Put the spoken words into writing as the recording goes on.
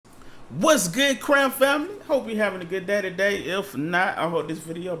What's good, Crypt family? Hope you're having a good day today. If not, I hope this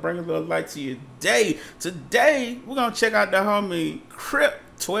video bring a little light to your day. Today, we're gonna check out the homie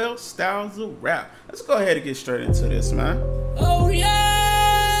Crypt 12 Styles of Rap. Let's go ahead and get straight into this, man. Oh yeah,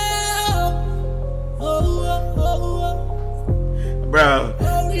 Bro.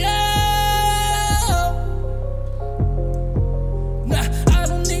 oh yeah. Nah, I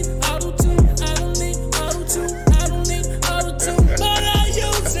don't need auto-tune. I don't need auto-tune. I don't need auto-tune, but I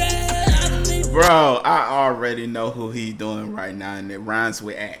use it. I don't need. Bro, I already know who he doing right now, and it rhymes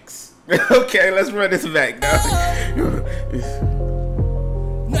with X. Okay, let's run this back, dog.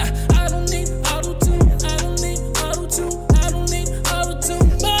 Nah, I don't need auto-tune. I don't need auto-tune. I don't need auto-tune,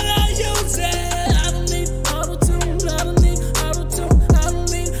 but I use it. I don't need auto-tune. I don't need auto-tune. I don't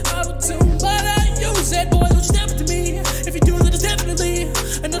need auto-tune, but I use it. Boy, don't step to me. If you do that, it's definitely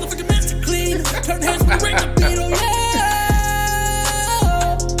another fucking master clean. Turn heads when I break the beat. Oh yeah.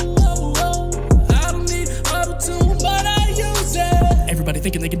 I don't need auto-tune, but I use it. Everybody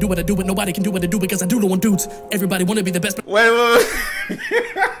thinking they can do what I do, but nobody can do what I do because I do no one dudes. Everybody want to be the best. Wait.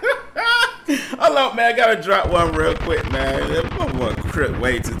 Hold up, man. I gotta drop one real quick, man. That boy Crypt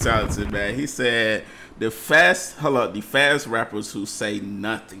way too talented, man. He said the fast rappers who say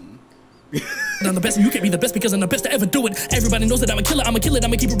nothing. I'm the best and you can't be the best because I'm the best to ever do it. Everybody knows that I'm a killer, I'ma kill it,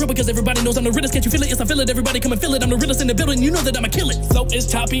 I'ma keep it real because everybody knows I'm the realest. Can't you feel it? Yes, I feel it. Everybody come and feel it. I'm the realest in the building, you know that I'ma kill it. Flow is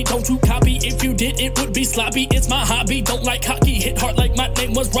choppy, don't you copy. If you did, it would be sloppy. It's my hobby, don't like hockey. Hit hard like my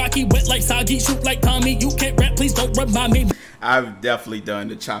name was Rocky. Wet like Soggy, shoot like Tommy. You can't rap, please don't remind me. I've definitely done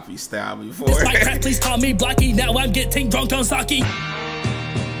the choppy style before. It's like crap, please call me Blocky. Now I'm getting drunk on sake.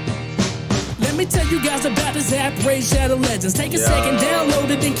 Let me tell you guys about this app, Raid Shadow Legends. Take a second, download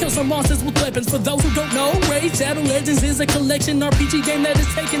it, and kill some monsters with weapons. For those who don't know, Raid Shadow Legends is a collection RPG game that is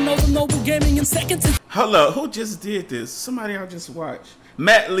taking over mobile gaming in seconds. Hold up, who just did this? Somebody I just watched.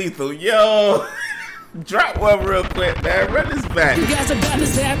 Matt Lethal, yo. Drop one real quick, man. Run this back. You guys about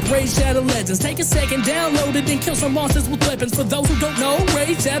this app, Raid Shadow Legends. Take a second, download it, and kill some monsters with weapons. For those who don't know,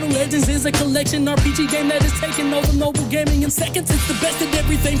 Raid Shadow Legends is a collection RPG game that is taking over mobile gaming in seconds. It's the best at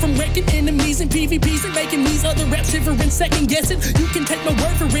everything from wrecking enemies and PvPs and making these other raps shiver and second guessing. You can take my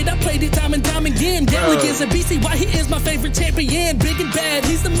word for it. I played it time and time again. Gallagher is a BCY, he is my favorite champion. Big and bad,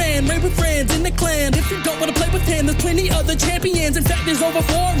 he's the man. Raid with friends in the clan. If you don't want to play with him, there's plenty other champions. In fact, there's over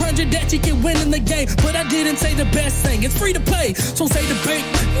 400 that you can win in the game. But I didn't say the best thing. It's free to play, so say the bank.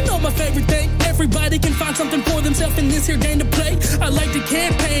 You know my favorite thing. Everybody can find something for themselves in this here game to play. I like the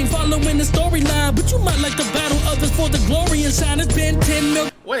campaign, following the storyline, but you might like to battle others for the glory and shine. It's been 10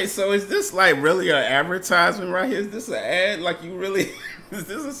 million. Wait, so is this like really an advertisement right here? Is this an ad? Like you really? Is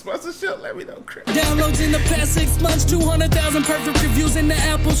this a sponsorship? Let me know, Crypt. Downloads in the past 6 months, 200,000 perfect reviews in the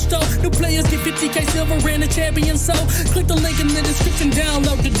Apple Store. New players get 50K silver and a champion. So click the link in the description.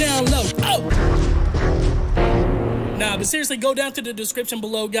 Download to download. Oh. Nah, but seriously, go down to the description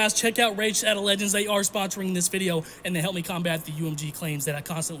below, guys. Check out Raid Shadow Legends. They are sponsoring this video, and they help me combat the UMG claims that I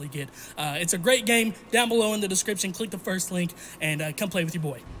constantly get. It's a great game. Down below in the description, click the first link, and come play with your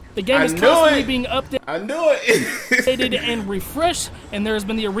boy. The game is constantly being updated. I knew it. And refreshed, and there has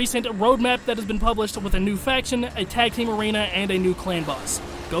been the recent roadmap that has been published with a new faction, a tag team arena, and a new clan boss.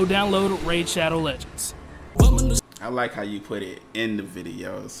 Go download Raid Shadow Legends. I like how you put it in the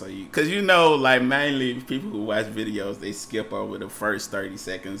video, so because you know, like mainly people who watch videos, they skip over the first 30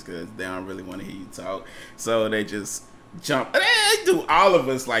 seconds because they don't really want to hear you talk, so they just jump. They do all of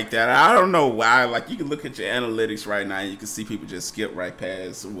us like that. I don't know why. Like you can look at your analytics right now, and you can see people just skip right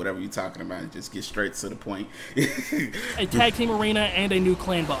past whatever you're talking about and just get straight to the point. A tag team arena and a new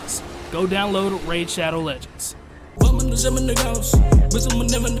clan boss. Go download Raid Shadow Legends. Not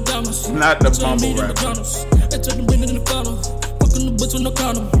the bumble rap.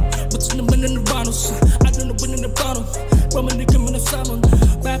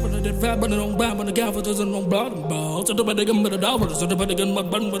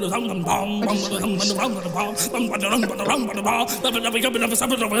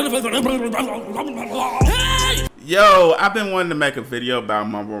 Yo, I've been wanting to make a video about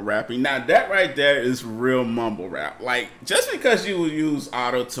mumble rapping. Now that right there is real mumble rap. Like just because you use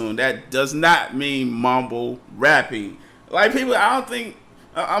auto-tune, that does not mean mumble rapping. Like people, I don't think.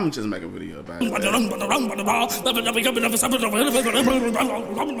 I'm just making a video about it. Hey, why don't you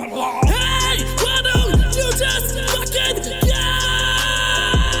just fucking go?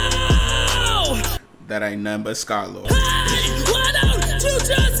 That ain't nothing but Scarlord. Hey, why don't you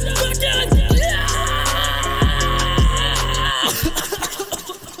just fucking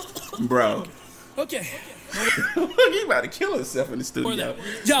go? Bro. Okay. He about to kill himself in the studio.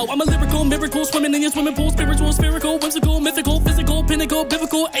 Yo, I'm a lyrical miracle, swimming in your swimming pool, spiritual, spherical, whimsical, mythical, physical, pinnacle,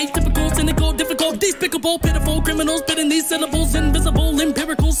 biblical, atypical, cynical, difficult, despicable, pitiful, criminals, spitting these syllables, invisible,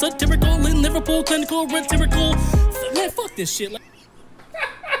 empirical, satirical, in Liverpool, clinical, rhetorical. Man, fuck this shit.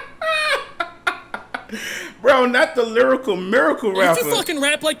 Bro, not the lyrical miracle rapper. If you fucking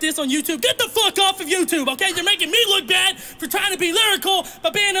rap like this on YouTube, get the fuck off of YouTube, okay? You're making me look bad for trying to be lyrical by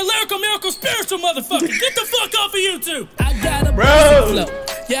being a lyrical miracle spiritual motherfucker. Get the fuck off of YouTube. I got a basic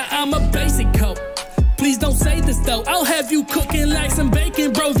flow. Yeah, I'm a basic coat. Please don't say this though. I'll have you cooking like some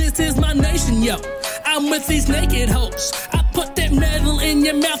bacon, bro. This is my nation, yo. I'm with these naked hoes. I put that metal in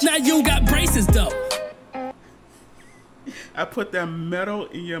your mouth, now you got braces though. I put that metal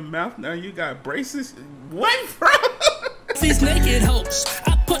in your mouth, now you got braces? What, bro? These naked hoes.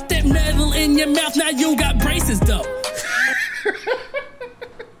 I put that metal in your mouth, now you got braces though.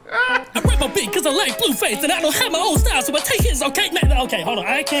 I rap a beat cause I like Blueface and I don't have my own style, so I take his, okay? Man, okay, hold on,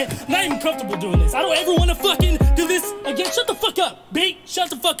 I'm not even comfortable doing this. I don't ever want to fucking do this again. Shut the fuck up, B. Shut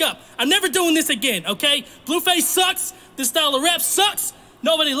the fuck up. I'm never doing this again, okay? Blueface sucks. This style of rap sucks.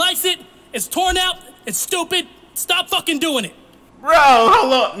 Nobody likes it. It's torn out. It's stupid. Stop fucking doing it. Bro,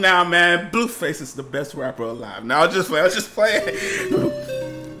 hold up now, man. Blueface is the best rapper alive. Now, I was just playing.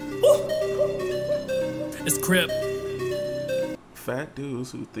 It's Crypt. Fat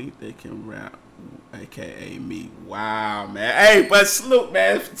dudes who think they can rap, aka me. Wow, man. Hey, but salute,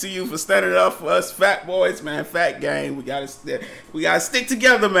 man, to you for standing up for us fat boys, man. Fat gang. We gotta stick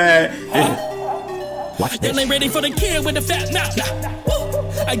together, man. Y'all ain't ready for the kid with the fat mouth.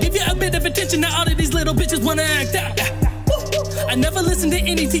 I give you a bit of attention, now all of these little bitches wanna act out. I never listen to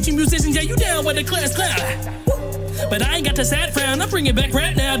any teaching musicians, yeah, you down with the class clown. But I ain't got the sad frown, I'm bringing back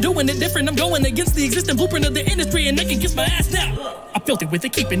right now. Doing it different, I'm going against the existing blueprint of the industry, and they can kiss my ass now. I felt it with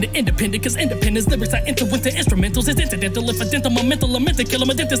it, keeping it independent, cause independence lyrics I enter into instrumentals. It's incidental, if a dental, my mental, I'm meant to kill him.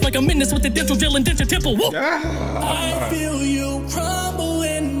 A dentist like a menace with the dental drill and denture temple. Whoa. I feel you crumble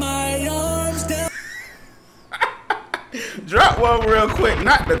in my arms down. Drop one real quick,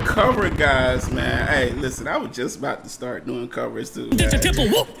 not the cover guys, man. Hey, listen, I was just about to start doing covers too.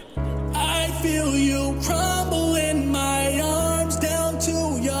 I feel you crumble in my arms down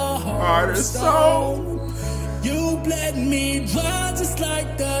to your heart and soul. You bled me dry just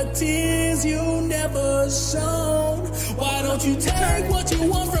like the tears you never shown. Why don't you take what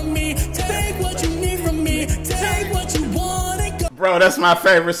you want from me? Take what you need from me. Take what you want and go. Bro, that's my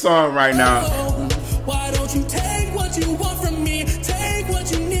favorite song right now. Why don't you take what you want from me? Take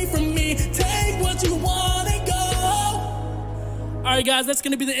what you need from me. Take what you want and go. Alright guys, that's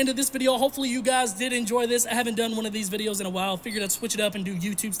going to be the end of this video. Hopefully you guys did enjoy this. I haven't done one of these videos in a while. Figured I'd switch it up and do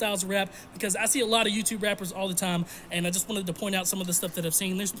YouTube styles of rap because I see a lot of YouTube rappers all the time, and I just wanted to point out some of the stuff that I've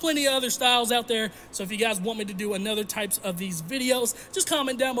seen. There's plenty of other styles out there, so if you guys want me to do another types of these videos, just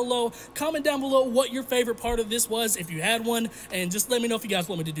comment down below. Comment down below what your favorite part of this was, if you had one, and just let me know if you guys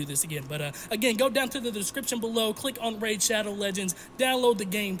want me to do this again. But again, go down to the description below, click on Raid Shadow Legends, download the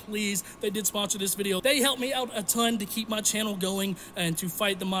game, please. They did sponsor this video. They helped me out a ton to keep my channel going and to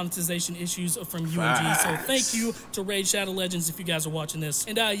fight the monetization issues from UNG. So thank you to Raid Shadow Legends if you guys are watching this.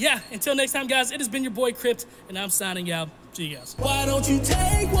 And yeah, until next time, guys, it has been your boy Crypt, and I'm signing out. See you guys. Why don't you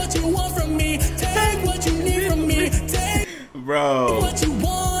take what you want from me? Take what you need from me. Take what you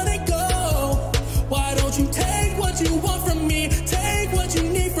want and go. Why don't you take what you want from me? Take what you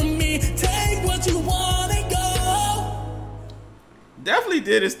need from me. Take what you want and go. Definitely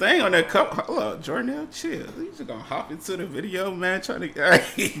did his thing on that cup. Hold up, Jordan, chill. He's just gonna hop into the video, man. Trying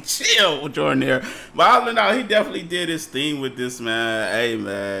to chill, Jordan. But all in all, he definitely did his thing with this, man. Hey,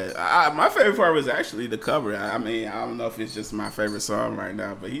 man, my favorite part was actually the cover. I mean, I don't know if it's just my favorite song right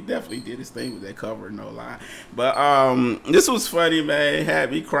now, but he definitely did his thing with that cover, no lie. But this was funny, man. It had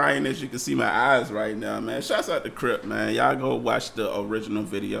me crying, as you can see my eyes right now, man. Shouts out to Crypt, man. Y'all go watch the original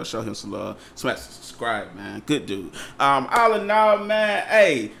video. Show him some love. Smash subscribe, man. Good dude. All in all, man,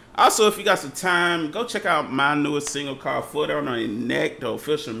 hey, also if you got some time, go check out my newest single called Foot on Your Neck, the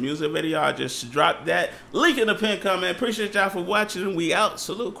official music video. I just dropped that. Link in the pin comment. Appreciate y'all for watching. We out.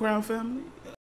 Salute, Crown family.